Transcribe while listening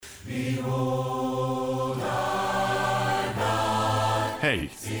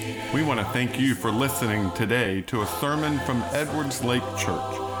Hey, we want to thank you for listening today to a sermon from Edwards Lake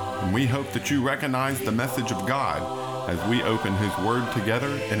Church, and we hope that you recognize the message of God as we open His Word together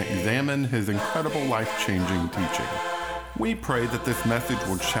and examine His incredible life-changing teaching. We pray that this message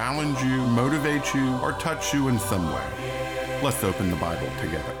will challenge you, motivate you, or touch you in some way. Let's open the Bible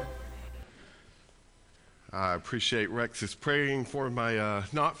together. I appreciate Rex's praying for my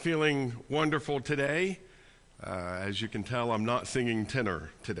not feeling wonderful today. As you can tell, I'm not singing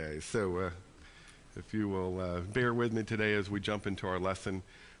tenor today, so if you will bear with me today as we jump into our lesson.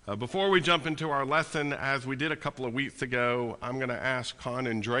 Before we jump into our lesson, as we did a couple of weeks ago, I'm going to ask Con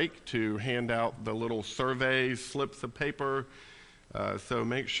and Drake to hand out the little survey slips of paper, so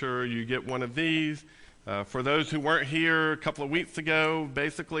make sure you get one of these. For those who weren't here a couple of weeks ago,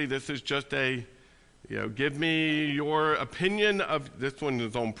 basically this is just give me your opinion of, this one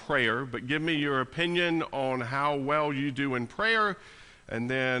is on prayer, but give me your opinion on how well you do in prayer. And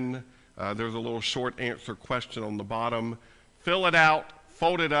then there's a little short answer question on the bottom. Fill it out,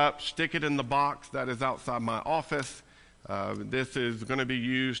 fold it up, stick it in the box that is outside my office. This is going to be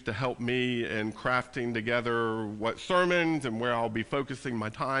used to help me in crafting together what sermons and where I'll be focusing my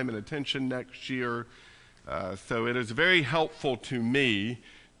time and attention next year. So it is very helpful to me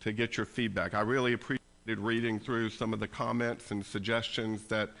to get your feedback. I really appreciated reading through some of the comments and suggestions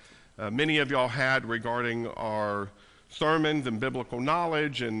that many of y'all had regarding our sermons and biblical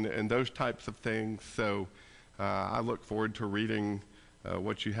knowledge and those types of things. So I look forward to reading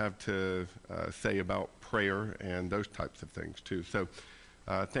what you have to say about prayer and those types of things too. So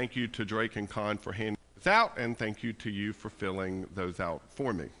thank you to Drake and Con for handing this out, and thank you to you for filling those out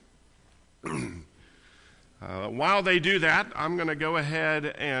for me. While they do that, I'm going to go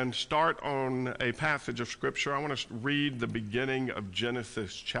ahead and start on a passage of Scripture. I want to read the beginning of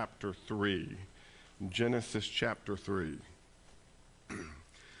Genesis chapter 3. Genesis chapter 3.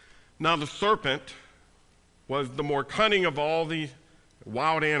 Now the serpent was the more cunning of all the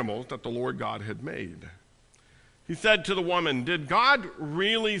wild animals that the Lord God had made. He said to the woman, "Did God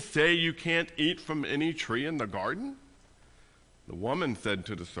really say you can't eat from any tree in the garden?" The woman said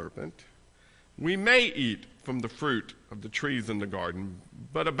to the serpent, "We may eat from the fruit of the trees in the garden,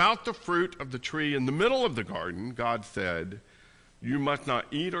 but about the fruit of the tree in the middle of the garden, God said, 'You must not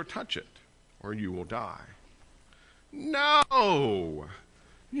eat or touch it, or you will die.'" "No,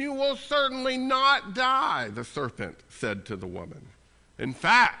 you will certainly not die," the serpent said to the woman. "In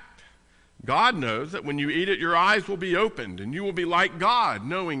fact, God knows that when you eat it, your eyes will be opened, and you will be like God,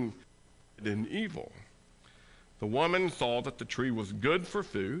 knowing good and evil." The woman saw that the tree was good for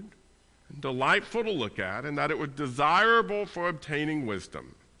food, delightful to look at, and that it was desirable for obtaining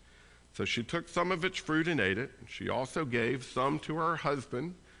wisdom. So she took some of its fruit and ate it. She also gave some to her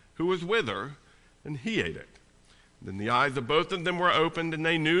husband who was with her, and he ate it. Then the eyes of both of them were opened, and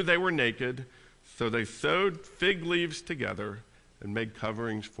they knew they were naked. So they sewed fig leaves together and made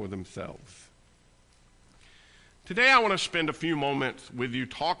coverings for themselves. Today I want to spend a few moments with you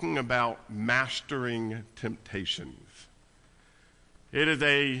talking about mastering temptations. It is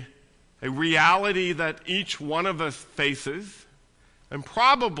a reality that each one of us faces, and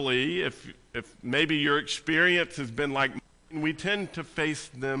probably, if maybe your experience has been like mine, we tend to face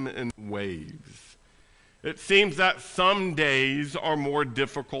them in waves. It seems that some days are more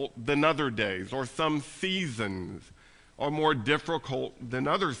difficult than other days, or some seasons are more difficult than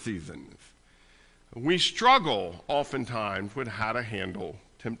other seasons. We struggle oftentimes with how to handle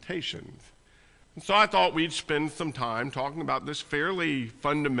temptations. And so I thought we'd spend some time talking about this fairly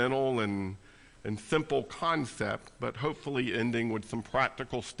fundamental and simple concept, but hopefully ending with some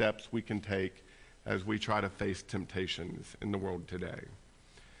practical steps we can take as we try to face temptations in the world today.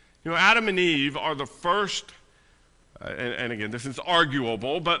 You know, Adam and Eve are the first, and again, this is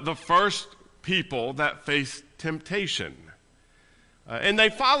arguable, but the first people that faced temptation. And they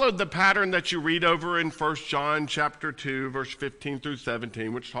followed the pattern that you read over in 1 John chapter 2, verse 15 through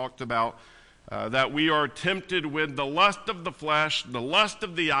 17, which talks about that we are tempted with the lust of the flesh, the lust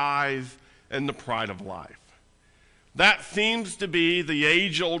of the eyes, and the pride of life. That seems to be the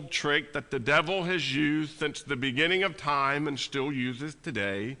age-old trick that the devil has used since the beginning of time and still uses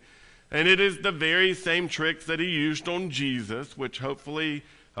today. And it is the very same tricks that he used on Jesus, which hopefully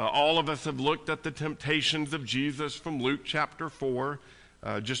all of us have looked at the temptations of Jesus from Luke chapter 4,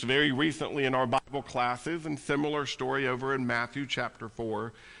 just very recently in our Bible classes, and similar story over in Matthew chapter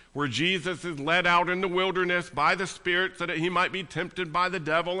 4, where Jesus is led out in the wilderness by the Spirit so that he might be tempted by the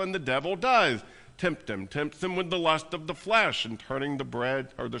devil, and the devil does tempt him, tempts him with the lust of the flesh and turning the bread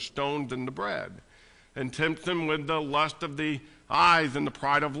or the stones into bread, and tempts him with the lust of the eyes and the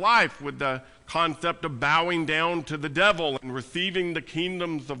pride of life, with the concept of bowing down to the devil and receiving the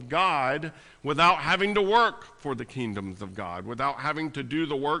kingdoms of God without having to work for the kingdoms of God, without having to do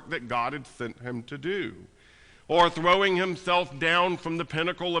the work that God had sent him to do. Or throwing himself down from the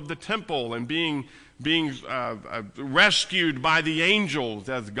pinnacle of the temple and being rescued by the angels,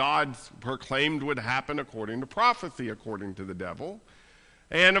 as God proclaimed would happen according to prophecy, according to the devil.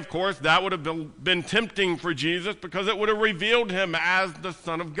 And of course, that would have been tempting for Jesus, because it would have revealed him as the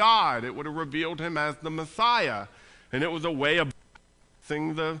Son of God. It would have revealed him as the Messiah. And it was a way of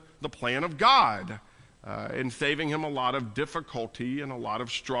seeing the plan of God and saving him a lot of difficulty and a lot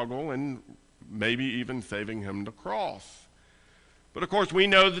of struggle, and maybe even saving him the cross. But of course, we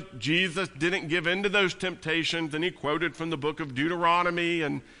know that Jesus didn't give in to those temptations, and he quoted from the book of Deuteronomy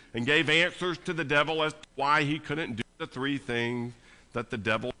and gave answers to the devil as to why he couldn't do the three things that the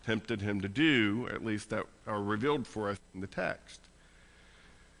devil tempted him to do, at least that are revealed for us in the text.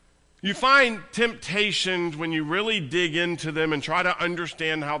 You find temptations, when you really dig into them and try to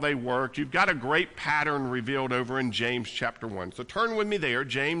understand how they work, you've got a great pattern revealed over in James chapter 1. So turn with me there,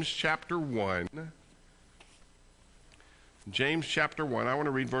 James chapter 1. James chapter 1, I want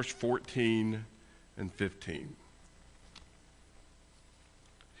to read verse 14 and 15.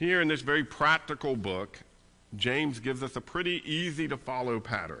 Here in this very practical book, James gives us a pretty easy to follow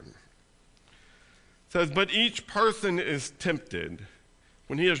pattern. It says, "But each person is tempted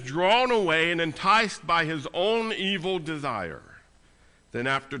when he is drawn away and enticed by his own evil desire. Then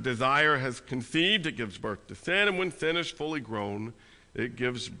after desire has conceived, it gives birth to sin, and when sin is fully grown, it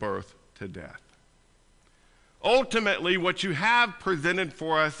gives birth to death." Ultimately, what you have presented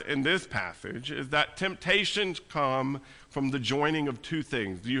for us in this passage is that temptations come from the joining of two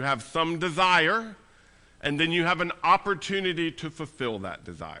things. You have some desire, and then you have an opportunity to fulfill that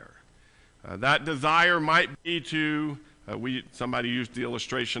desire. That desire might be to, somebody used the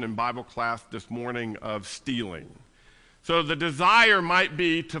illustration in Bible class this morning of stealing. So the desire might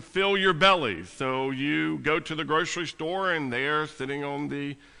be to fill your belly. So you go to the grocery store, and there sitting on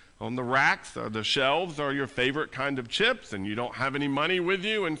the racks or the shelves are your favorite kind of chips, and you don't have any money with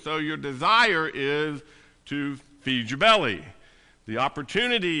you, and so your desire is to feed your belly. The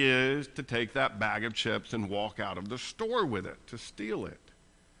opportunity is to take that bag of chips and walk out of the store with it, to steal it.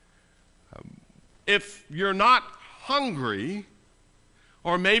 If you're not hungry,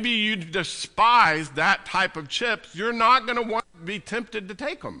 or maybe you despise that type of chips, you're not going to want to be tempted to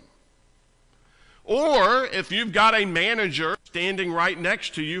take them. Or if you've got a manager standing right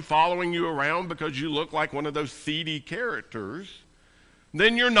next to you, following you around because you look like one of those seedy characters,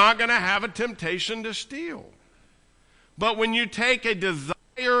 then you're not going to have a temptation to steal. But when you take a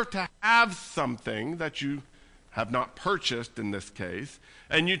desire to have something that you have not purchased in this case,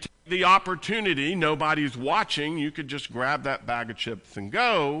 and you take the opportunity, nobody's watching, you could just grab that bag of chips and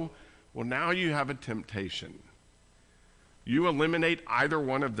go, well, now you have a temptation. You eliminate either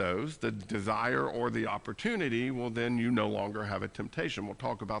one of those, the desire or the opportunity, well, then you no longer have a temptation. We'll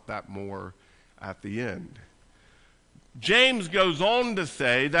talk about that more at the end. James goes on to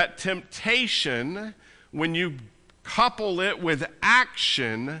say that temptation, when you couple it with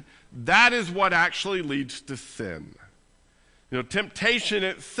action, that is what actually leads to sin. You know, temptation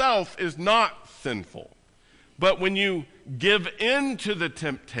itself is not sinful. But when you give in to the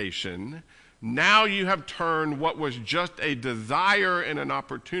temptation, now you have turned what was just a desire and an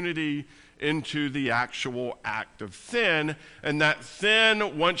opportunity into the actual act of sin. And that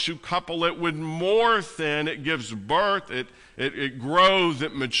sin, once you couple it with more sin, it gives birth, it grows,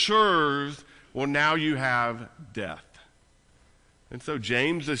 it matures. Well, now you have death. And so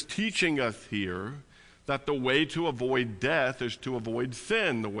James is teaching us here that the way to avoid death is to avoid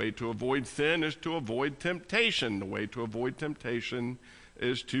sin. The way to avoid sin is to avoid temptation. The way to avoid temptation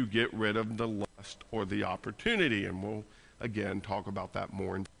is to get rid of the lust or the opportunity. And we'll, again, talk about that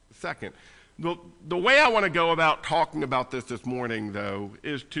more in a second. The way I want to go about talking about this morning, though,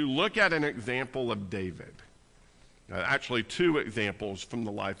 is to look at an example of David. Actually, two examples from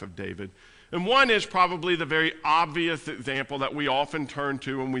the life of David. And one is probably the very obvious example that we often turn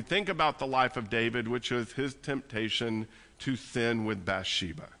to when we think about the life of David, which is his temptation to sin with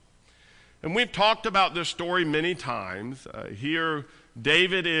Bathsheba. And we've talked about this story many times. Here,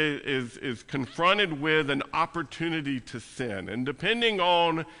 David is confronted with an opportunity to sin. And depending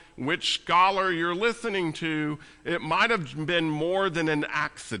on which scholar you're listening to, it might have been more than an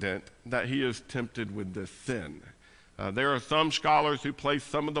accident that he is tempted with this sin. There are some scholars who place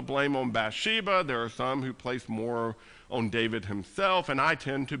some of the blame on Bathsheba. There are some who place more on David himself, and I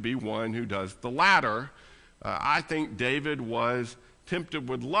tend to be one who does the latter. I think David was tempted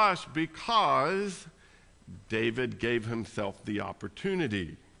with lust because David gave himself the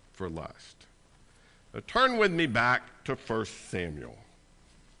opportunity for lust. Now, turn with me back to 1 Samuel.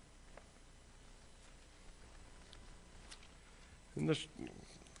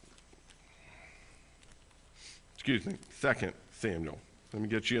 Excuse me, 2 Samuel. Let me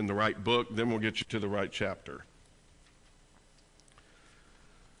get you in the right book, then we'll get you to the right chapter.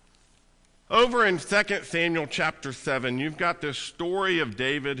 Over in 2 Samuel chapter 7, you've got this story of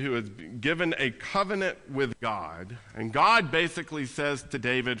David who has been given a covenant with God. And God basically says to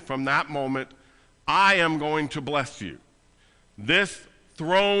David, from that moment, I am going to bless you. This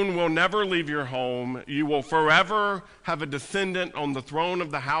throne will never leave your home. You will forever have a descendant on the throne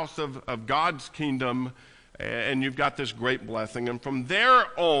of the house of God's kingdom. And you've got this great blessing. And from there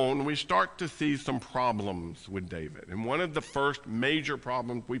on, we start to see some problems with David. And one of the first major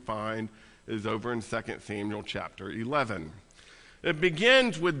problems we find is over in 2 Samuel chapter 11. It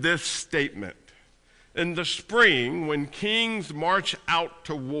begins with this statement. In the spring, when kings march out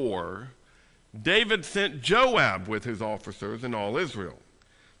to war, David sent Joab with his officers and all Israel.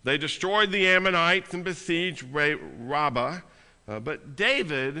 They destroyed the Ammonites and besieged Rabbah, but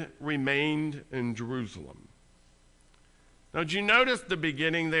David remained in Jerusalem. Now, did you notice the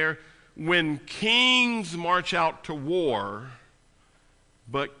beginning there? When kings march out to war,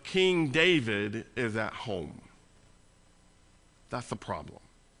 but King David is at home. That's the problem.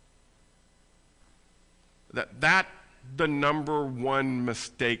 That's the number one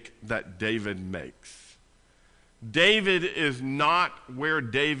mistake that David makes. David is not where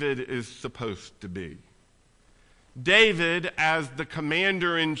David is supposed to be. David, as the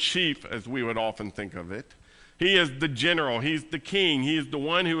commander-in-chief, as we would often think of it, he is the general, he's the king, he is the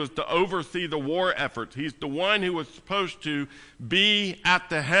one who is to oversee the war efforts, he's the one who is supposed to be at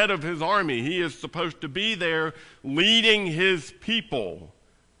the head of his army, he is supposed to be there leading his people,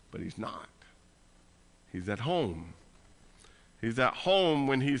 but he's not. He's at home. He's at home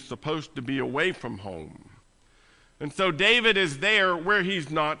when he's supposed to be away from home. And so David is there where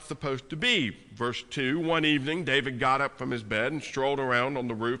he's not supposed to be. Verse 2, one evening David got up from his bed and strolled around on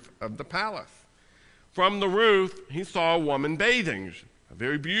the roof of the palace. From the roof, he saw a woman bathing, a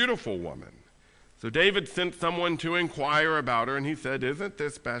very beautiful woman. So David sent someone to inquire about her, and he said, "Isn't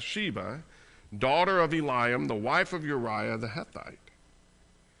this Bathsheba, daughter of Eliam, the wife of Uriah the Hittite?"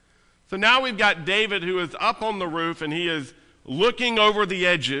 So now we've got David who is up on the roof, and he is looking over the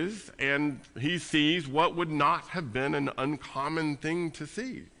edges, and he sees what would not have been an uncommon thing to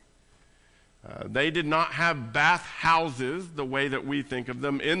see. They did not have bath houses the way that we think of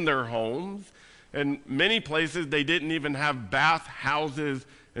them in their homes. In many places, they didn't even have bath houses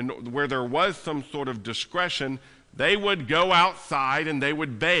where there was some sort of discretion. They would go outside and they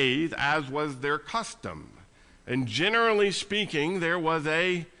would bathe, as was their custom. And generally speaking, there was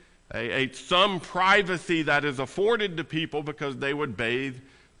some privacy that is afforded to people because they would bathe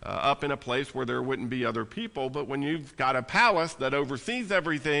up in a place where there wouldn't be other people. But when you've got a palace that oversees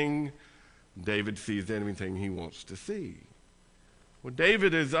everything, David sees anything he wants to see. Well,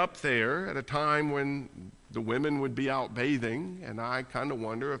 David is up there at a time when the women would be out bathing, and I kind of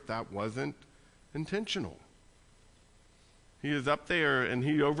wonder if that wasn't intentional. He is up there, and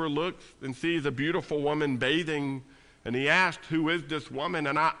he overlooks and sees a beautiful woman bathing, and he asked, "Who is this woman?"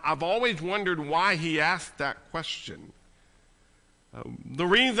 And I've always wondered why he asked that question. The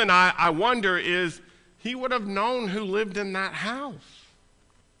reason I wonder is he would have known who lived in that house.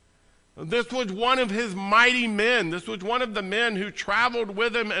 This was one of his mighty men. This was one of the men who traveled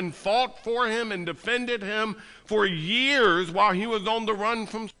with him and fought for him and defended him for years while he was on the run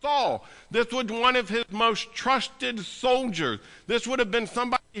from Saul. This was one of his most trusted soldiers. This would have been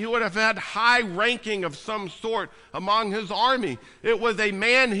somebody who would have had high ranking of some sort among his army. It was a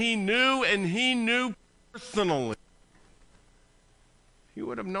man he knew, and he knew personally. He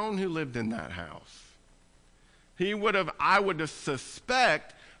would have known who lived in that house. He would have, I would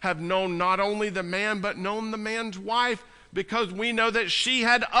suspect, have known not only the man, but known the man's wife, because we know that she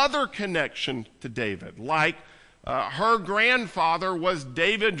had other connections to David, like her grandfather was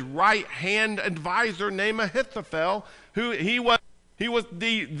David's right-hand advisor named Ahithophel, who he was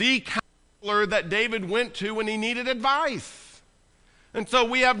the counselor that David went to when he needed advice. And so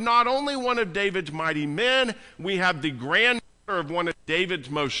we have not only one of David's mighty men, we have the granddaughter of one of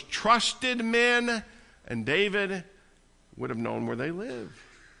David's most trusted men, and David would have known where they lived.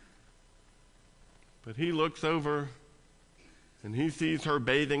 But he looks over and he sees her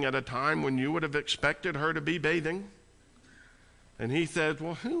bathing at a time when you would have expected her to be bathing. And he says,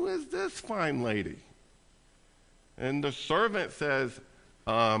 "Well, who is this fine lady?" And the servant says,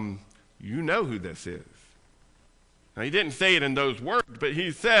 "You know who this is." Now, he didn't say it in those words, but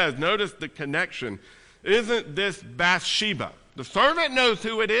he says, notice the connection. isn't this Bathsheba? The servant knows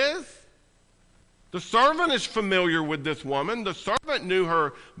who it is. The servant is familiar with this woman. The servant knew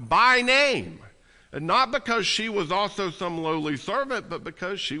her by name. And not because she was also some lowly servant, but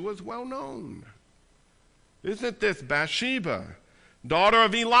because she was well known. Isn't this Bathsheba, daughter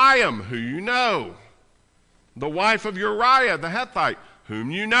of Eliam, who you know? The wife of Uriah the Hittite,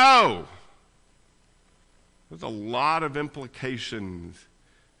 whom you know? There's a lot of implications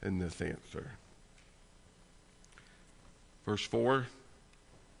in this answer. Verse 4,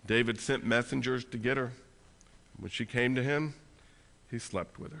 David sent messengers to get her. When she came to him, he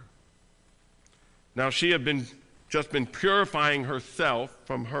slept with her. Now she had just been purifying herself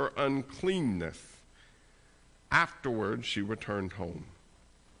from her uncleanness. Afterward, she returned home.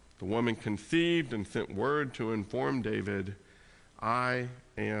 The woman conceived and sent word to inform David, I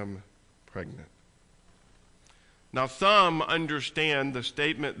am pregnant. Now some understand the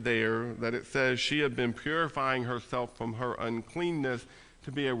statement there that it says she had been purifying herself from her uncleanness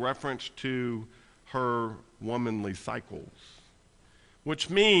to be a reference to her womanly cycles, which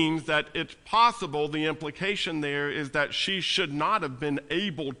means that it's possible the implication there is that she should not have been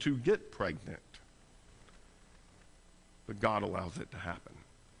able to get pregnant. But God allows it to happen.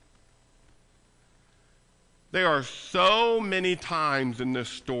 There are so many times in this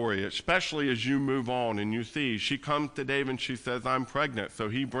story, especially as you move on and you see, she comes to David and she says, I'm pregnant. So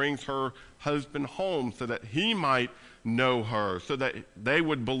he brings her husband home so that he might know her, so that they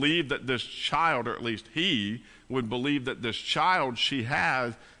would believe that this child, or at least he would believe that this child she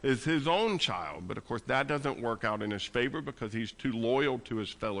has is his own child. But of course that doesn't work out in his favor because he's too loyal to his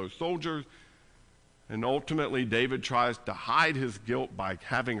fellow soldiers. And ultimately, David tries to hide his guilt by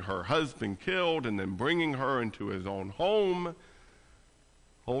having her husband killed and then bringing her into his own home.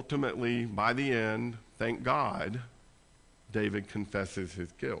 Ultimately, by the end, thank God, David confesses his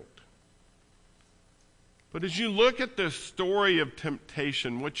guilt. But as you look at this story of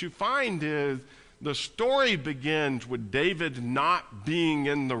temptation, what you find is the story begins with David not being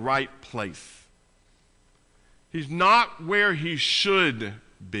in the right place. He's not where he should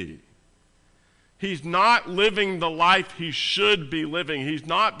be. He's not living the life he should be living. He's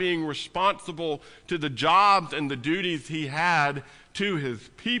not being responsible to the jobs and the duties he had to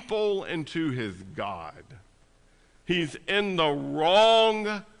his people and to his God. He's in the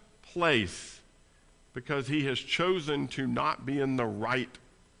wrong place because he has chosen to not be in the right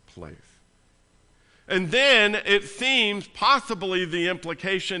place. And then it seems possibly the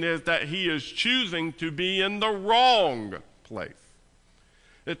implication is that he is choosing to be in the wrong place.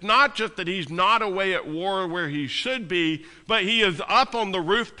 It's not just that he's not away at war where he should be, but he is up on the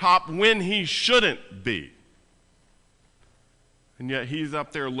rooftop when he shouldn't be. And yet he's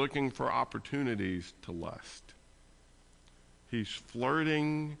up there looking for opportunities to lust. He's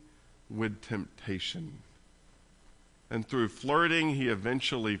flirting with temptation. And through flirting, he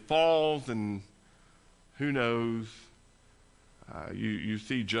eventually falls, and who knows, you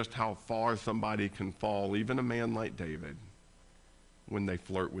see just how far somebody can fall, even a man like David, when they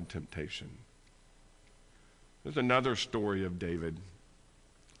flirt with temptation. There's another story of David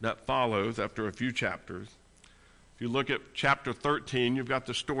that follows after a few chapters. If you look at chapter 13, you've got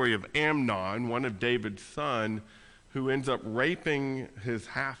the story of Amnon, one of David's sons, who ends up raping his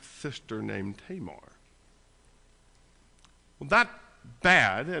half-sister named Tamar. Well, that's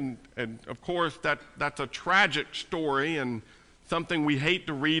bad, and of course that's a tragic story and something we hate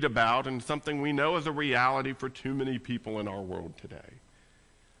to read about and something we know is a reality for too many people in our world today.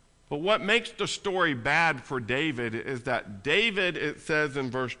 But what makes the story bad for David is that David, it says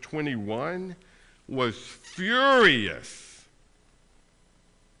in verse 21, was furious,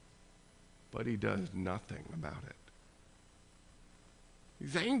 but he does nothing about it.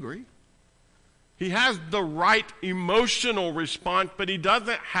 He's angry. He has the right emotional response, but he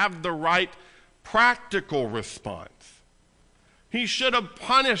doesn't have the right practical response. He should have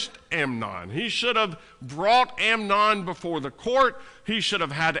punished Amnon. He should have brought Amnon before the court. He should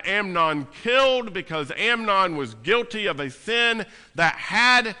have had Amnon killed because Amnon was guilty of a sin that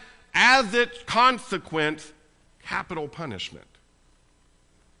had as its consequence capital punishment.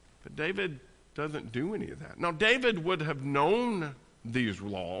 But David doesn't do any of that. Now, David would have known these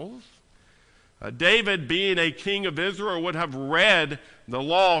laws. David, being a king of Israel, would have read the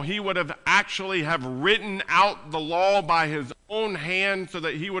law. He would have actually have written out the law by his own hand so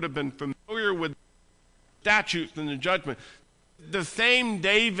that he would have been familiar with statutes and the judgment. The same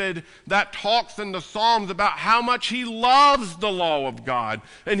David that talks in the Psalms about how much he loves the law of God,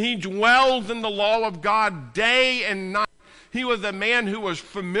 and he dwells in the law of God day and night. He was a man who was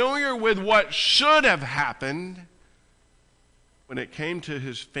familiar with what should have happened, when it came to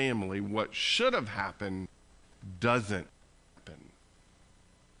his family, what should have happened doesn't happen.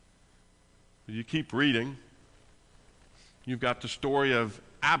 You keep reading. You've got the story of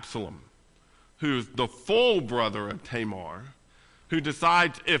Absalom, who's the full brother of Tamar, who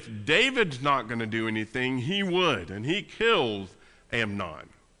decides if David's not going to do anything, he would, and he kills Amnon.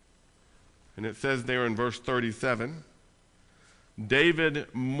 And it says there in verse 37, David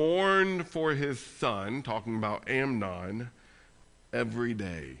mourned for his son, talking about Amnon, every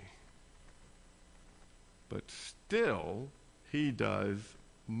day. But still, he does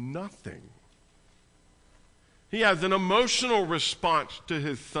nothing. He has an emotional response to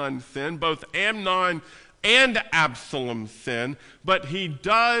his son's sin, both Amnon and Absalom's sin, but he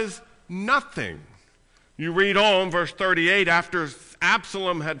does nothing. You read on, verse 38, after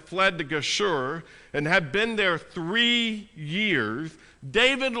Absalom had fled to Geshur and had been there 3 years,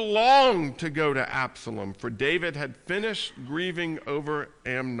 David longed to go to Absalom, for David had finished grieving over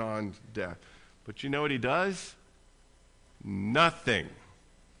Amnon's death. But you know what he does? Nothing.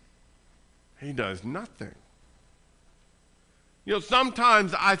 He does nothing. You know,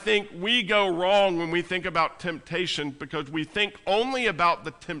 sometimes I think we go wrong when we think about temptation because we think only about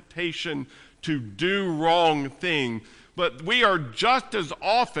the temptation to do wrong things. But we are just as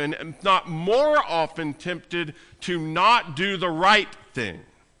often, if not more often, tempted to not do the right thing,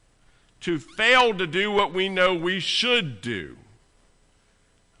 to fail to do what we know we should do.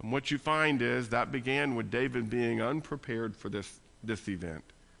 And what you find is that began with David being unprepared for this event.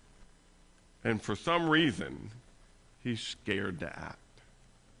 And for some reason, he's scared to act.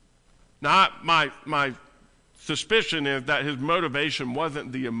 Now, my suspicion is that his motivation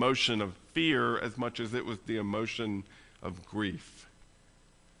wasn't the emotion of fear as much as it was the emotion of grief.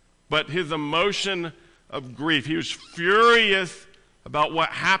 But his emotion of grief, he was furious about what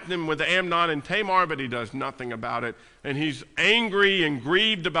happened with Amnon and Tamar, but he does nothing about it. And he's angry and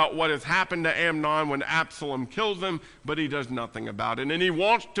grieved about what has happened to Amnon when Absalom kills him, but he does nothing about it. And he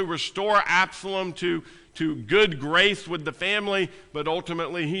wants to restore Absalom to good grace with the family, but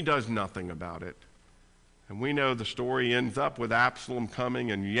ultimately he does nothing about it. And we know the story ends up with Absalom coming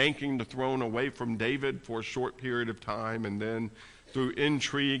and yanking the throne away from David for a short period of time, and then through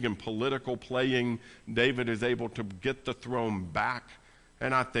intrigue and political playing, David is able to get the throne back,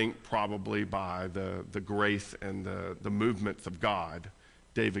 and I think probably by the grace and the movements of God,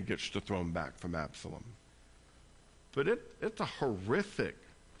 David gets the throne back from Absalom. But it's a horrific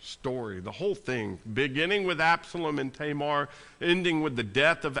story, the whole thing, beginning with Absalom and Tamar, ending with the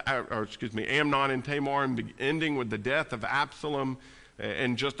death of, Amnon and Tamar, and ending with the death of Absalom,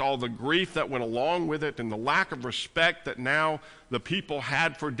 and just all the grief that went along with it, and the lack of respect that now the people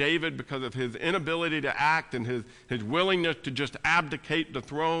had for David because of his inability to act and his willingness to just abdicate the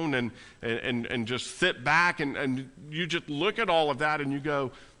throne and just sit back. And you just look at all of that and you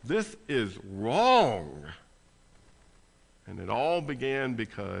go, this is wrong. And it all began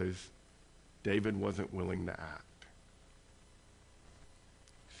because David wasn't willing to act.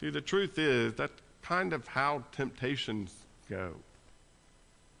 See, the truth is that's kind of how temptations go.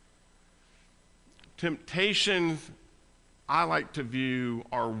 Temptations, I like to view,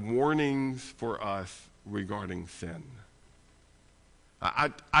 are warnings for us regarding sin.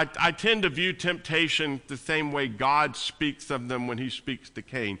 I tend to view temptation the same way God speaks of them when he speaks to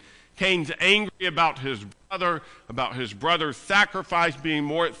Cain. Cain's angry about his brother's sacrifice being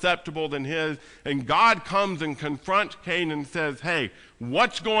more acceptable than his, and God comes and confronts Cain and says, hey,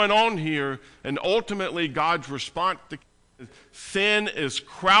 what's going on here? And ultimately God's response to Cain is, sin is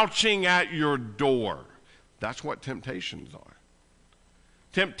crouching at your door. That's what temptations are.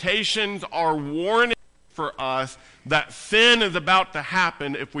 Temptations are warning for us that sin is about to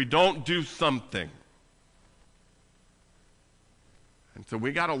happen if we don't do something. And so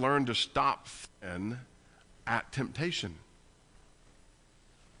we got to learn to stop sin at temptation.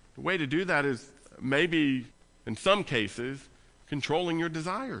 The way to do that is maybe, in some cases, controlling your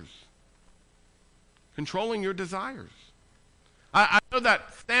desires. Controlling your desires. I know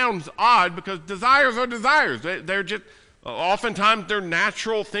that sounds odd because desires are desires. They're just, oftentimes they're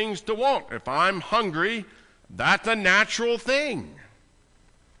natural things to want. If I'm hungry, that's a natural thing.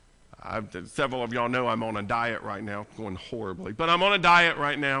 Several of y'all know I'm on a diet right now. It's going horribly, but I'm on a diet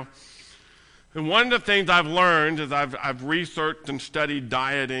right now. And one of the things I've learned as I've researched and studied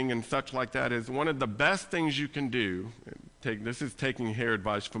dieting and such like that is one of the best things you can do. This is taking hair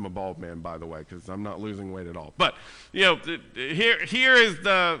advice from a bald man, by the way, because I'm not losing weight at all. But here's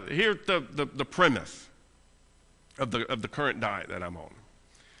the premise of the current diet that I'm on.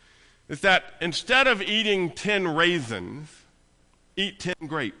 Is that instead of eating 10 raisins, eat 10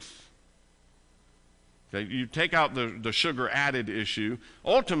 grapes. Okay, you take out the sugar added issue.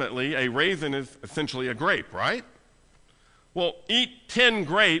 Ultimately, a raisin is essentially a grape, right? Well, eat 10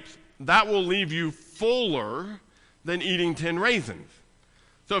 grapes, that will leave you fuller than eating 10 raisins.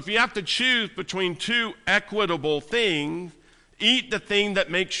 So if you have to choose between two equitable things, eat the thing that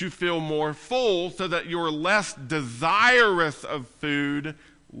makes you feel more full so that you're less desirous of food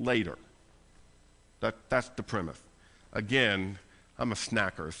later. That's the premise. Again, I'm a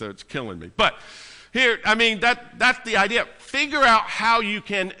snacker, so it's killing me. But here, I mean, that's the idea. Figure out how you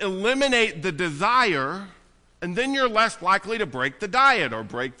can eliminate the desire, and then you're less likely to break the diet or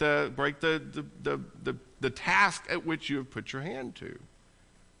break the task at which you have put your hand to.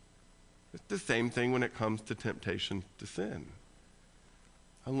 It's the same thing when it comes to temptation to sin.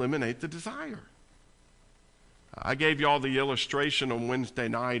 Eliminate the desire. I gave you all the illustration on Wednesday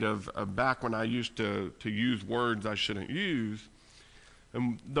night of back when I used to use words I shouldn't use.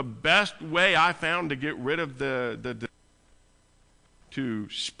 And the best way I found to get rid of to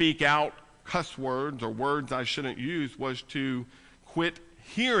speak out cuss words or words I shouldn't use was to quit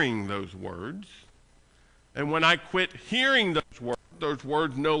hearing those words. And when I quit hearing those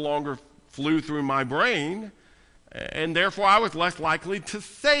words no longer flew through my brain, and therefore I was less likely to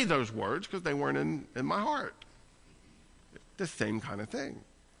say those words because they weren't in my heart. The same kind of thing.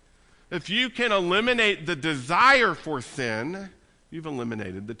 If you can eliminate the desire for sin, you've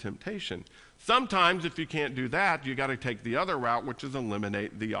eliminated the temptation. Sometimes if you can't do that, you got to take the other route, which is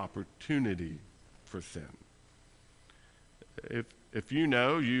eliminate the opportunity for sin. If you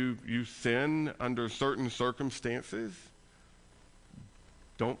know you sin under certain circumstances,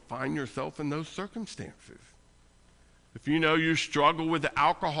 don't find yourself in those circumstances. If you know you struggle with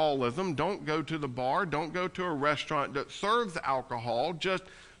alcoholism, don't go to the bar, don't go to a restaurant that serves alcohol. Just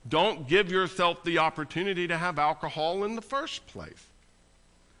don't give yourself the opportunity to have alcohol in the first place.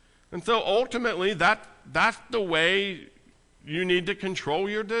 And so ultimately, that's the way you need to control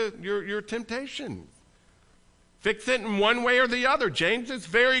your temptation. Fix it in one way or the other. James is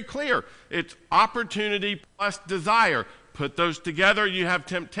very clear. It's opportunity plus desire. Put those together, you have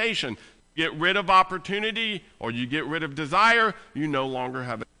temptation. Get rid of opportunity or you get rid of desire, you no longer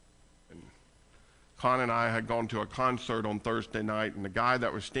have it. Con and I had gone to a concert on Thursday night, and the guy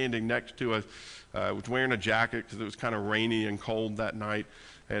that was standing next to us was wearing a jacket because it was kind of rainy and cold that night.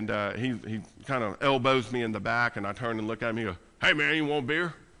 And he kind of elbows me in the back, and I turn and look at him. He goes, "Hey, man, you want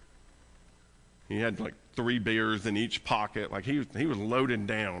beer?" He had like 3 beers in each pocket. Like he was loaded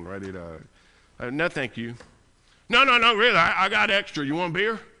down, ready to, no, thank you. No, really, I got extra. You want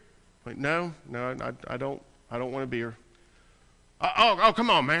beer? Like, no, I don't want a beer. Oh, come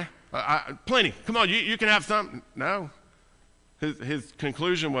on, man. Plenty. Come on, you can have something. No. His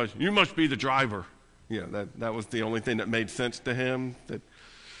conclusion was, you must be the driver. Yeah, that was the only thing that made sense to him. That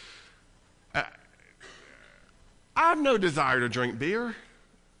I have no desire to drink beer.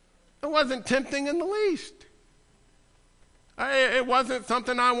 It wasn't tempting in the least. It wasn't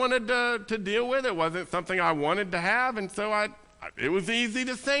something I wanted to deal with. It wasn't something I wanted to have, and so it was easy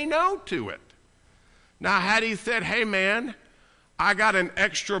to say no to it. Now, had he said, "Hey, man, I got an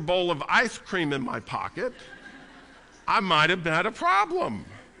extra bowl of ice cream in my pocket," I might have had a problem.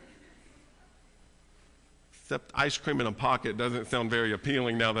 Except ice cream in a pocket doesn't sound very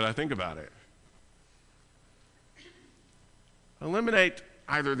appealing now that I think about it. Eliminate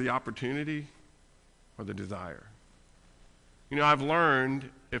either the opportunity or the desire. You know, I've learned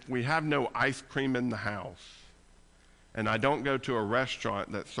if we have no ice cream in the house, and I don't go to a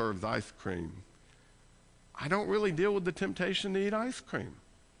restaurant that serves ice cream, I don't really deal with the temptation to eat ice cream.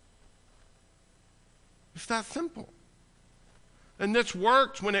 It's that simple. And this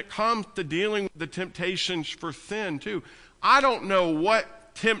works when it comes to dealing with the temptations for sin, too. I don't know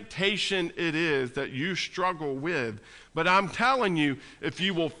what temptation it is that you struggle with, but I'm telling you, if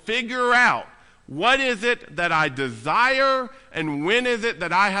you will figure out what is it that I desire, and when is it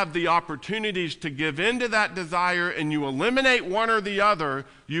that I have the opportunities to give into that desire, and you eliminate one or the other,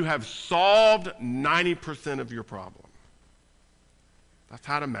 you have solved 90% of your problem. That's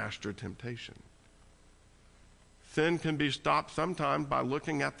how to master temptation. Sin can be stopped sometimes by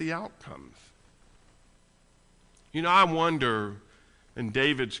looking at the outcomes. You know, I wonder, in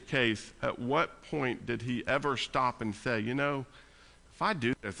David's case, at what point did he ever stop and say, you know, if I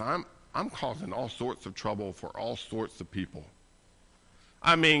do this, I'm causing all sorts of trouble for all sorts of people.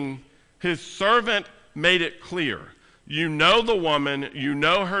 I mean, his servant made it clear. You know the woman, you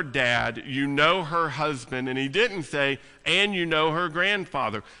know her dad, you know her husband, and he didn't say, and you know her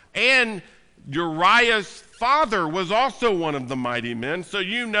grandfather. And Uriah's father was also one of the mighty men, so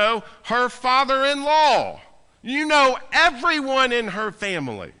you know her father-in-law. You know everyone in her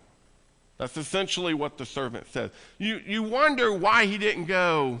family. That's essentially what the servant says. You wonder why he didn't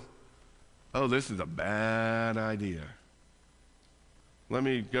go, oh, this is a bad idea. Let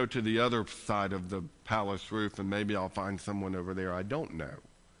me go to the other side of the palace roof and maybe I'll find someone over there I don't know.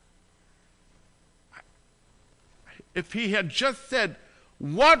 If he had just said,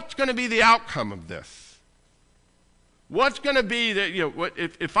 what's going to be the outcome of this? What's going to be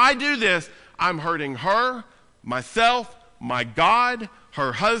if I do this, I'm hurting her, myself, my God,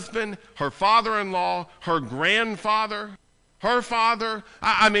 her husband, her father-in-law, her grandfather, her father.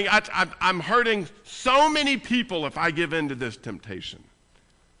 I'm hurting so many people if I give in to this temptation.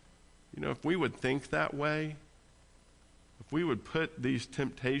 If we would think that way, if we would put these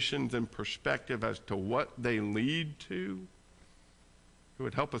temptations in perspective as to what they lead to, it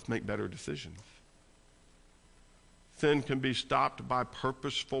would help us make better decisions. Sin can be stopped by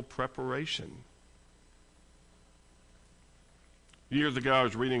purposeful preparation. Years ago, I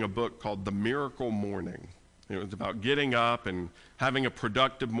was reading a book called The Miracle Morning. It was about getting up and having a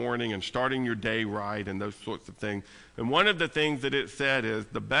productive morning and starting your day right and those sorts of things. And one of the things that it said is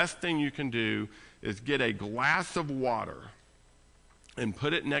the best thing you can do is get a glass of water and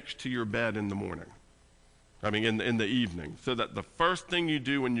put it next to your bed in the morning. In the evening, so that the first thing you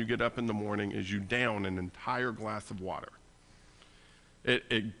do when you get up in the morning is you down an entire glass of water.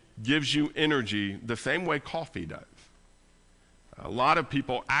 It gives you energy the same way coffee does. A lot of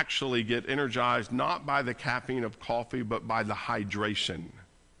people actually get energized not by the caffeine of coffee, but by the hydration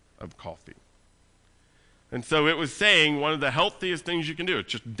of coffee. And so it was saying one of the healthiest things you can do is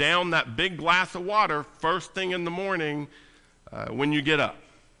just down that big glass of water first thing in the morning when you get up.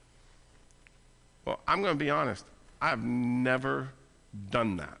 Well, I'm going to be honest. I've never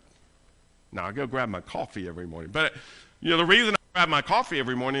done that. Now, I go grab my coffee every morning. But, the reason I grab my coffee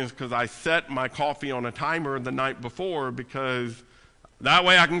every morning is because I set my coffee on a timer the night before, because that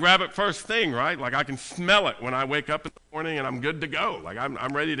way I can grab it first thing, right? Like I can smell it when I wake up in the morning and I'm good to go. Like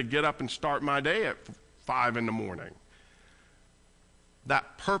I'm ready to get up and start my day at 5 in the morning.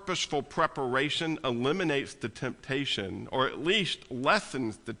 That purposeful preparation eliminates the temptation, or at least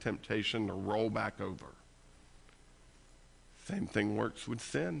lessens the temptation to roll back over. Same thing works with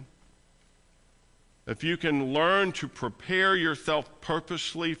sin. If you can learn to prepare yourself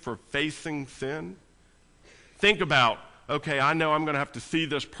purposely for facing sin, think about, okay, I know I'm going to have to see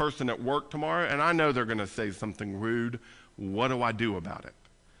this person at work tomorrow, and I know they're going to say something rude. What do I do about it?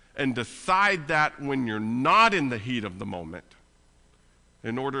 And decide that when you're not in the heat of the moment,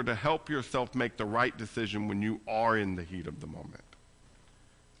 in order to help yourself make the right decision when you are in the heat of the moment.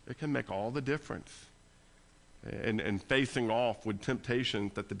 It can make all the difference in facing off with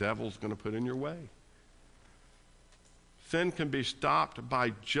temptations that the devil's going to put in your way. Sin can be stopped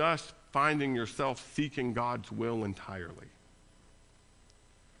by just finding yourself seeking God's will entirely.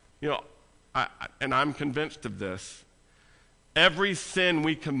 And I'm convinced of this. Every sin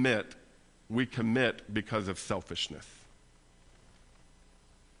we commit because of selfishness.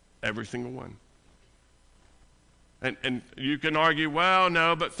 Every single one. And you can argue, well,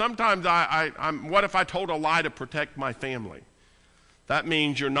 no, but sometimes what if I told a lie to protect my family? That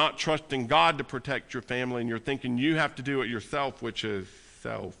means you're not trusting God to protect your family and you're thinking you have to do it yourself, which is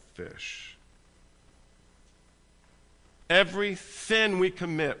selfish. Every sin we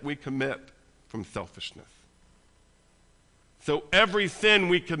commit from selfishness. So every sin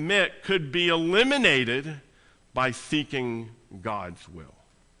we commit could be eliminated by seeking God's will.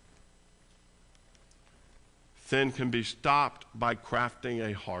 Sin can be stopped by crafting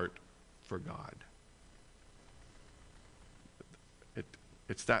a heart for God.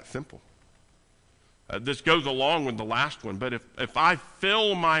 It's that simple. This goes along with the last one, but if I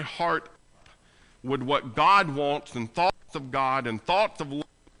fill my heart with what God wants and thoughts of God and thoughts of love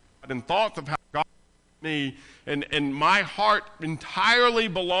and thoughts of how God wants me, and my heart entirely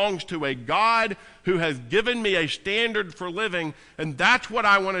belongs to a God who has given me a standard for living, and that's what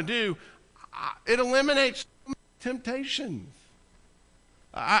I want to do, it eliminates temptations.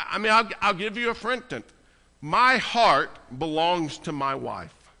 I'll give you a for instance. My heart belongs to my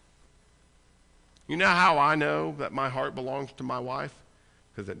wife. You know how I know that my heart belongs to my wife?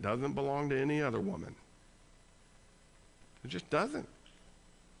 Because it doesn't belong to any other woman. It just doesn't.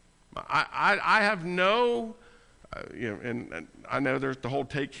 I have no, and I know there's the whole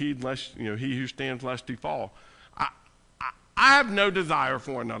take heed lest, he who stands lest he fall. I have no desire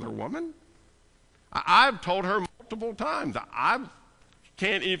for another woman. I've told her multiple times. I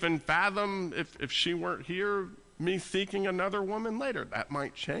can't even fathom if she weren't here, me seeking another woman later. That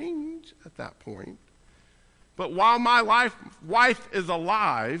might change at that point. But while my wife is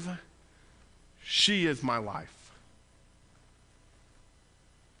alive, she is my life.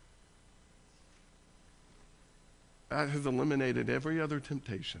 that has eliminated every other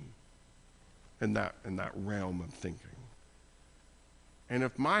temptation in that realm of thinking. And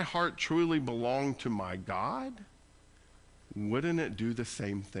if my heart truly belonged to my God, wouldn't it do the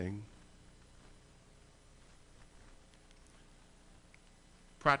same thing?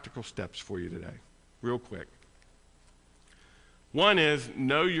 Practical steps for you today, real quick. One is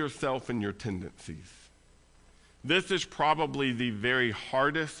know yourself and your tendencies. This is probably the very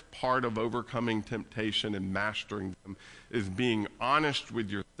hardest part of overcoming temptation and mastering them, is being honest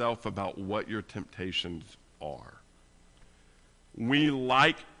with yourself about what your temptations are. We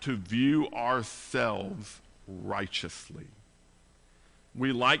like to view ourselves righteously.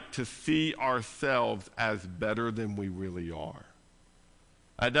 We like to see ourselves as better than we really are.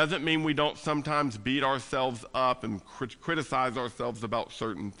 That doesn't mean we don't sometimes beat ourselves up and criticize ourselves about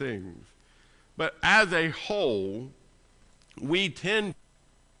certain things. But as a whole, we tend,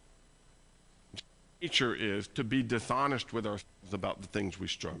 nature is to be dishonest with ourselves about the things we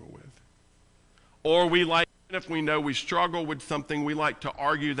struggle with. Or we like, if we know we struggle with something, we like to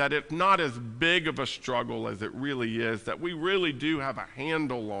argue that it's not as big of a struggle as it really is, that we really do have a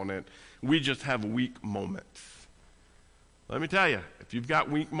handle on it. We just have weak moments. Let me tell you, if you've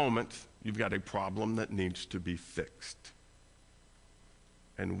got weak moments, you've got a problem that needs to be fixed.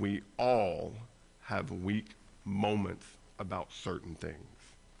 And we all have weak moments about certain things.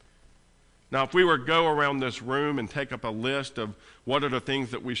 Now, if we were to go around this room and take up a list of what are the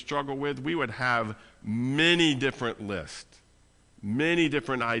things that we struggle with, we would have many different lists, many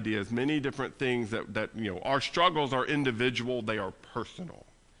different ideas, many different things that our struggles are individual, they are personal.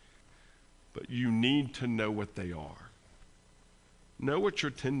 But you need to know what they are. Know what your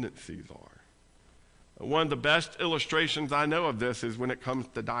tendencies are. One of the best illustrations I know of this is when it comes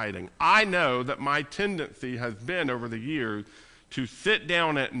to dieting. I know that my tendency has been over the years to sit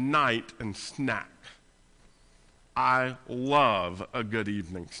down at night and snack. I love a good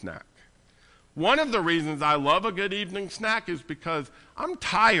evening snack. One of the reasons I love a good evening snack is because I'm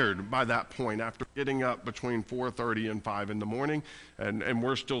tired by that point after getting up between 4:30 and 5 in the morning, and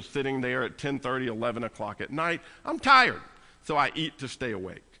we're still sitting there at 10:30, 11 o'clock at night. I'm tired, so I eat to stay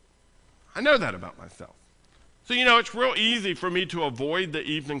awake. I know that about myself. So, it's real easy for me to avoid the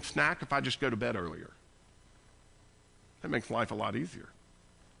evening snack if I just go to bed earlier. That makes life a lot easier.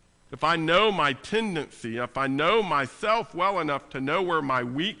 If I know my tendency, if I know myself well enough to know where my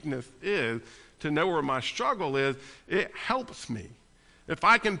weakness is, to know where my struggle is, it helps me. If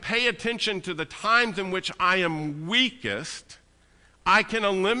I can pay attention to the times in which I am weakest, I can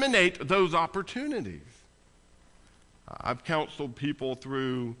eliminate those opportunities. I've counseled people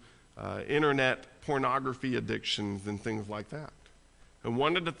through internet pornography addictions and things like that. And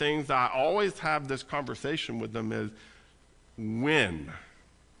one of the things I always have this conversation with them is, when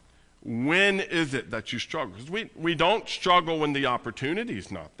is it that you struggle? Because we don't struggle when the opportunity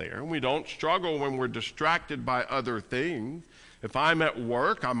is not there. We don't struggle when we're distracted by other things. If I'm at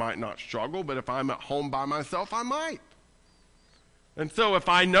work, I might not struggle, but if I'm at home by myself, I might. And so if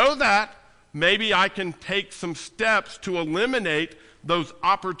I know that, maybe I can take some steps to eliminate those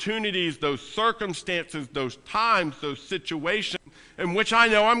opportunities, those circumstances, those times, those situations in which I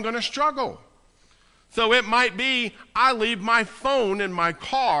know I'm going to struggle. So it might be I leave my phone in my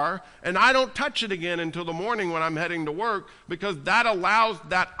car and I don't touch it again until the morning when I'm heading to work, because that allows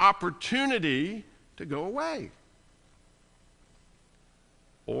that opportunity to go away.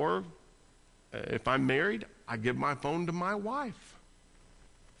 Or if I'm married, I give my phone to my wife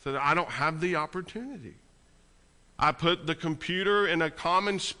so that I don't have the opportunity. I put the computer in a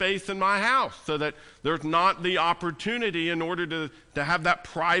common space in my house so that there's not the opportunity in order to have that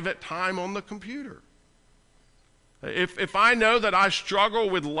private time on the computer. If I know that I struggle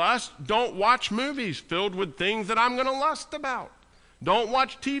with lust, don't watch movies filled with things that I'm going to lust about. Don't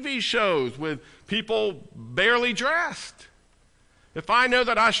watch TV shows with people barely dressed. If I know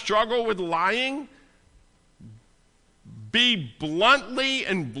that I struggle with lying, be bluntly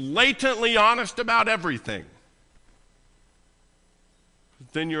and blatantly honest about everything.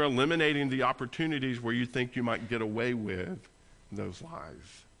 Then you're eliminating the opportunities where you think you might get away with those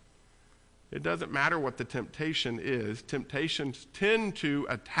lies. It doesn't matter what the temptation is. Temptations tend to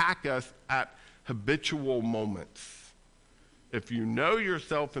attack us at habitual moments. If you know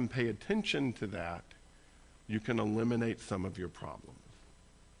yourself and pay attention to that, you can eliminate some of your problems.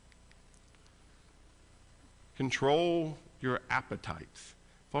 Control your appetites.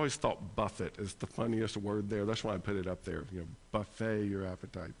 I've always thought buffet is the funniest word there. That's why I put it up there. Buffet your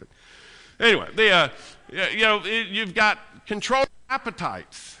appetite. But anyway, you've got control your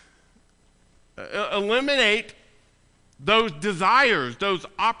appetites. Eliminate those desires, those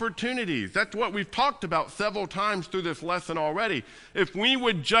opportunities. That's what we've talked about several times through this lesson already. If we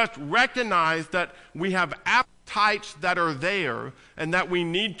would just recognize that we have appetites that are there and that we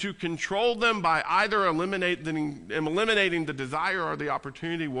need to control them by either eliminating the desire or the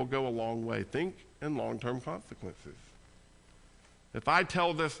opportunity, will go a long way. Think in long-term consequences. If I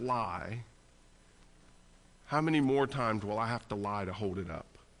tell this lie, how many more times will I have to lie to hold it up?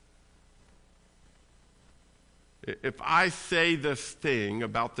 If I say this thing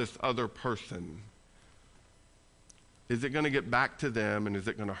about this other person, is it going to get back to them, and is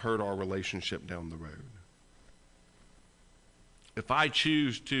it going to hurt our relationship down the road? If I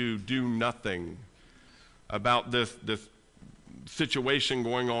choose to do nothing about this situation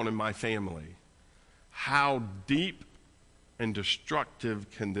going on in my family, how deep and destructive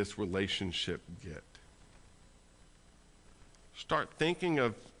can this relationship get? Start thinking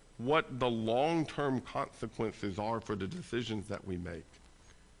of what the long-term consequences are for the decisions that we make.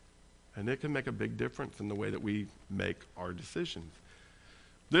 And it can make a big difference in the way that we make our decisions.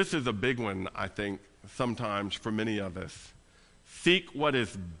 This is a big one, I think, sometimes for many of us. Seek what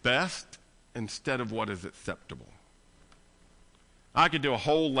is best instead of what is acceptable. I could do a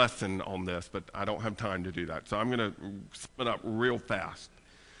whole lesson on this, but I don't have time to do that. So I'm going to sum it up real fast.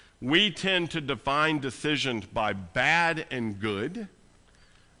 We tend to define decisions by bad and good,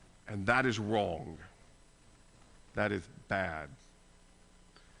 and that is wrong. That is bad.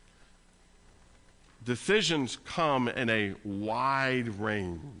 Decisions come in a wide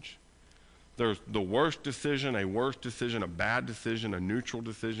range. There's the worst decision, a worse decision, a bad decision, a neutral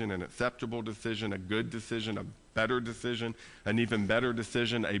decision, an acceptable decision, a good decision, a better decision, an even better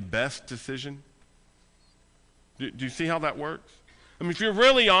decision, a best decision. Do you see how that works? I mean, if you're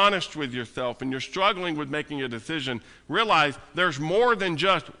really honest with yourself and you're struggling with making a decision, realize there's more than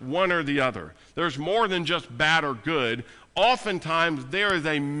just one or the other. There's more than just bad or good. Oftentimes, there is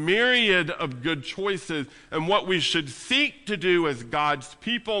a myriad of good choices, and what we should seek to do as God's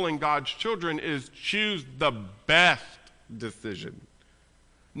people and God's children is choose the best decision,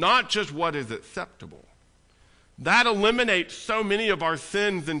 not just what is acceptable. That eliminates so many of our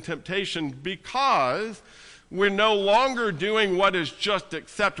sins and temptations because we're no longer doing what is just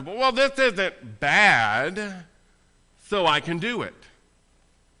acceptable. Well, this isn't bad, so I can do it.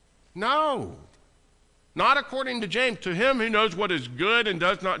 No. Not according to James. To him who knows what is good and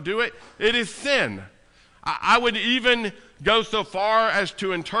does not do it, it is sin. I would even go so far as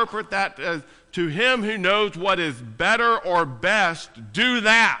to interpret that as, to him who knows what is better or best, do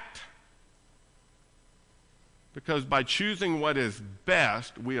that. Because by choosing what is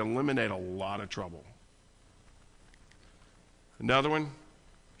best, we eliminate a lot of trouble. Another one,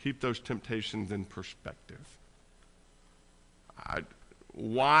 keep those temptations in perspective.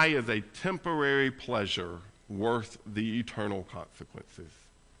 Why is a temporary pleasure worth the eternal consequences?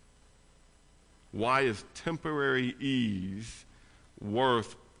 Why is temporary ease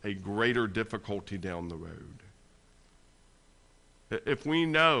worth a greater difficulty down the road? If we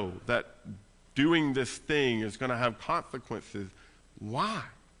know that doing this thing is going to have consequences, why?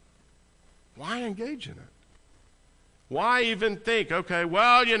 Why engage in it? Why even think, okay,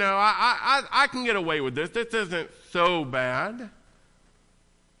 well, you know, I can get away with this. This isn't so bad.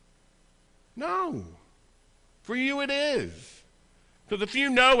 No. For you it is. Because if you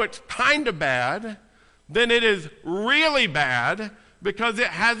know it's kind of bad, then it is really bad because it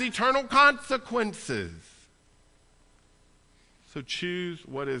has eternal consequences. So choose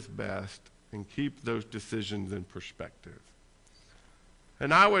what is best and keep those decisions in perspective.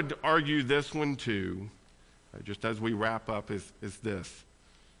 And I would argue this one too, just as we wrap up, is this.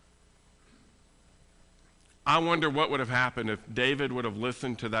 I wonder what would have happened if David would have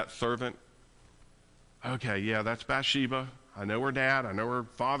listened to that servant. Okay, yeah, that's Bathsheba. I know her dad. I know her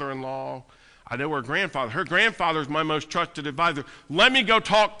father-in-law. I know her grandfather. Her grandfather's my most trusted advisor. Let me go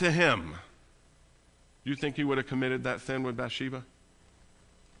talk to him. Do you think he would have committed that sin with Bathsheba?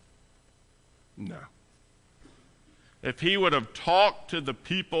 No. If he would have talked to the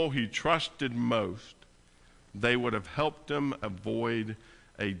people he trusted most, they would have helped him avoid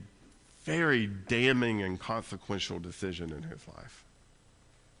a very damning and consequential decision in his life.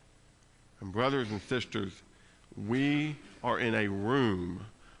 And brothers and sisters, we are in a room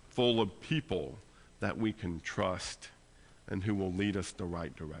full of people that we can trust and who will lead us the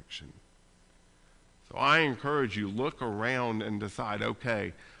right direction. So I encourage you, look around and decide,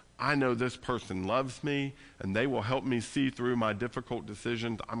 okay, I know this person loves me and they will help me see through my difficult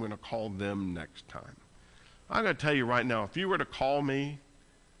decisions. I'm going to call them next time. I'm going to tell you right now, if you were to call me,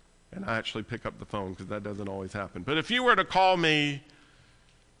 and I actually pick up the phone because that doesn't always happen, but if you were to call me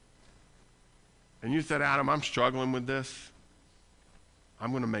and you said, Adam, I'm struggling with this,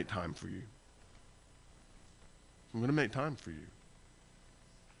 I'm going to make time for you. I'm going to make time for you.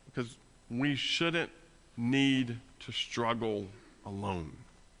 Because we shouldn't need to struggle alone.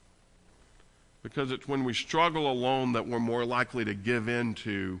 Because it's when we struggle alone that we're more likely to give in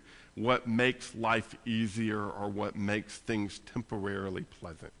to what makes life easier or what makes things temporarily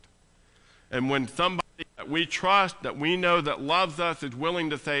pleasant. And when somebody that we trust, that we know that loves us, is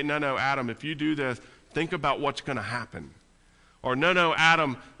willing to say, no, Adam, if you do this, think about what's going to happen. Or no,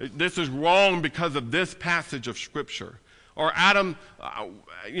 Adam, this is wrong because of this passage of Scripture. Or Adam,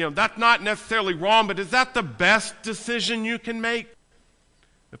 that's not necessarily wrong, but is that the best decision you can make?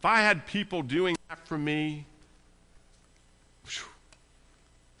 If I had people doing that for me,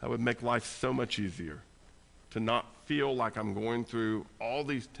 that would make life so much easier to not feel like I'm going through all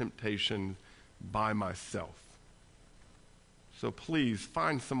these temptations by myself. So please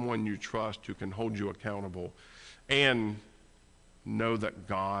find someone you trust who can hold you accountable, and know that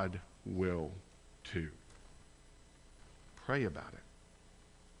God will too. Pray about it.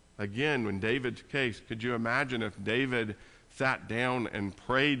 Again, in David's case, could you imagine if David sat down and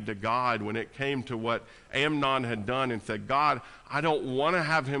prayed to God when it came to what Amnon had done and said, God, I don't want to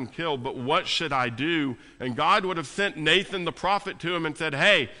have him killed, but what should I do? And God would have sent Nathan the prophet to him and said,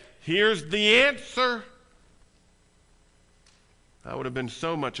 hey, here's the answer. That would have been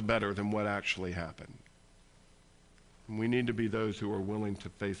so much better than what actually happened. And we need to be those who are willing to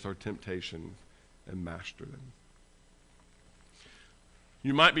face our temptations and master them.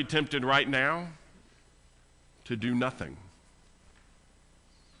 You might be tempted right now to do nothing.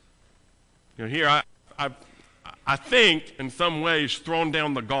 Here I think in some ways thrown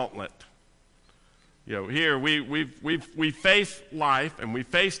down the gauntlet. Here we face life and we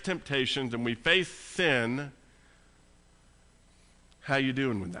face temptations and we face sin. How you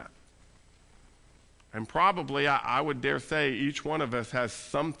doing with that? And probably I would dare say each one of us has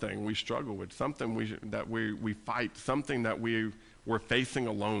something we struggle with, something that we fight, something that we're facing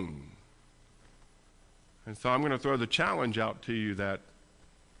alone. And so I'm going to throw the challenge out to you that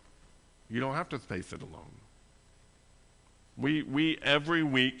you don't have to face it alone. We every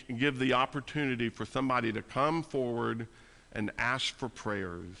week give the opportunity for somebody to come forward and ask for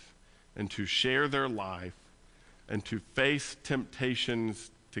prayers and to share their life and to face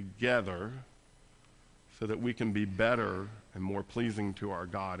temptations together so that we can be better and more pleasing to our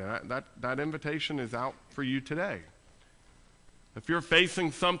God. And that invitation is out for you today. If you're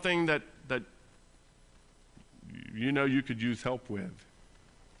facing something that you could use help with,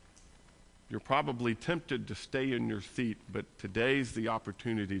 you're probably tempted to stay in your seat, but today's the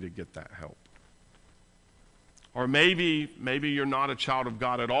opportunity to get that help. Or maybe you're not a child of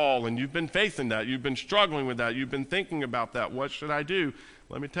God at all, and you've been facing that. You've been struggling with that. You've been thinking about that. What should I do?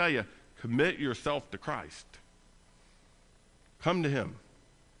 Let me tell you, commit yourself to Christ. Come to Him.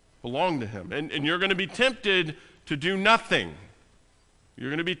 Belong to Him. And you're going to be tempted to do nothing.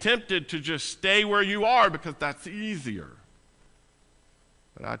 You're going to be tempted to just stay where you are because that's easier.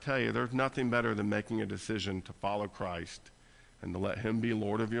 But I tell you, there's nothing better than making a decision to follow Christ and to let Him be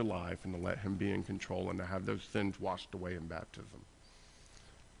Lord of your life and to let Him be in control and to have those sins washed away in baptism.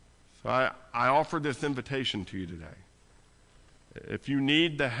 So I offer this invitation to you today. If you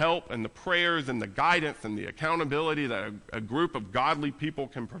need the help and the prayers and the guidance and the accountability that a group of godly people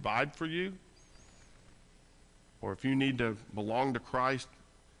can provide for you, or if you need to belong to Christ,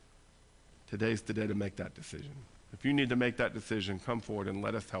 today's the day to make that decision. If you need to make that decision, come forward and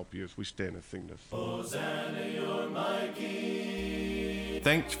let us help you as we stand and sing this. Hosanna, you're my King.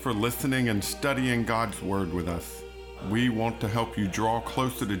 Thanks for listening and studying God's Word with us. We want to help you draw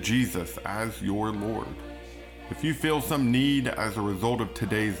closer to Jesus as your Lord. If you feel some need as a result of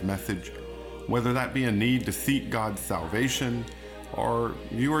today's message, whether that be a need to seek God's salvation, or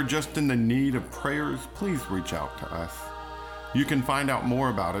you are just in the need of prayers, please reach out to us. You can find out more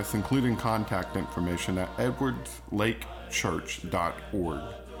about us, including contact information, at edwardslakechurch.org.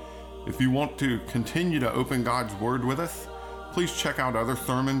 If you want to continue to open God's Word with us, please check out other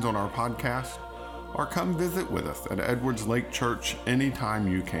sermons on our podcast, or come visit with us at Edwards Lake Church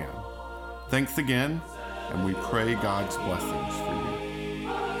anytime you can. Thanks again, and we pray God's blessings for you.